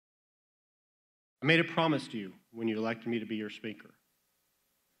I made a promise to you when you elected me to be your speaker,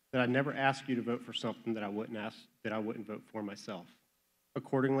 that I'd never ask you to vote for something that I wouldn't vote for myself.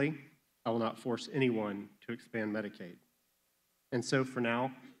 Accordingly, I will not force anyone to expand Medicaid. And so for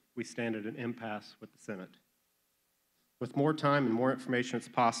now, we stand at an impasse with the Senate. With more time and more information, it's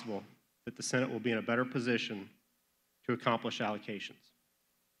possible that the Senate will be in a better position to accomplish allocations.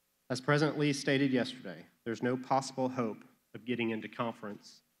 As President Lee stated yesterday, there's no possible hope of getting into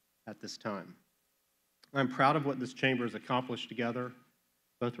conference at this time. I'm proud of what this chamber has accomplished together,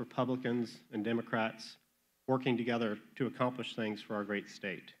 both Republicans and Democrats working together to accomplish things for our great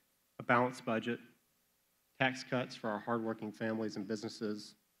state. A balanced budget, tax cuts for our hardworking families and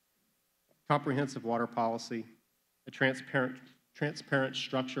businesses, comprehensive water policy, a transparent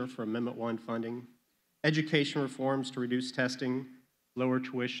structure for Amendment 1 funding, education reforms to reduce testing, lower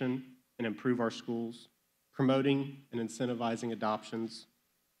tuition, and improve our schools, promoting and incentivizing adoptions,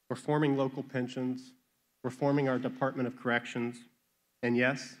 reforming local pensions, reforming our Department of Corrections, and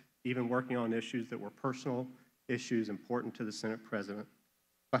yes, even working on issues that were personal issues important to the Senate President,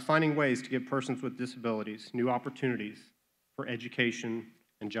 by finding ways to give persons with disabilities new opportunities for education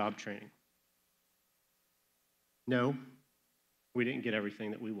and job training. No, we didn't get everything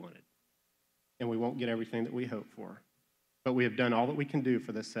that we wanted, and we won't get everything that we hoped for, but we have done all that we can do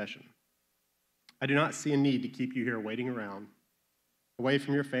for this session. I do not see a need to keep you here waiting around, away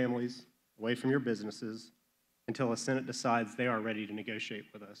from your families, away from your businesses, until the Senate decides they are ready to negotiate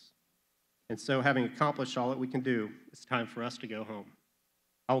with us. And so, having accomplished all that we can do, it's time for us to go home.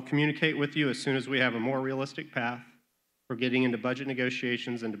 I will communicate with you as soon as we have a more realistic path for getting into budget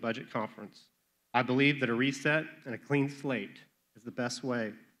negotiations and to budget conference. I believe that a reset and a clean slate is the best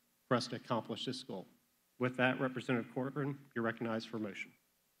way for us to accomplish this goal. With that, Representative Corcoran, you're recognized for a motion.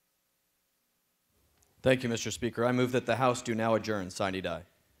 Thank you, Mr. Speaker. I move that the House do now adjourn. Sine die.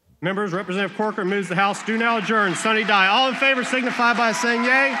 Members, Representative Corcoran moves the House do now adjourn. Sine die. All in favor signify by saying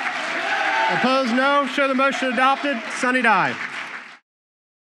yea. Opposed, no. Show the motion adopted. Sine die.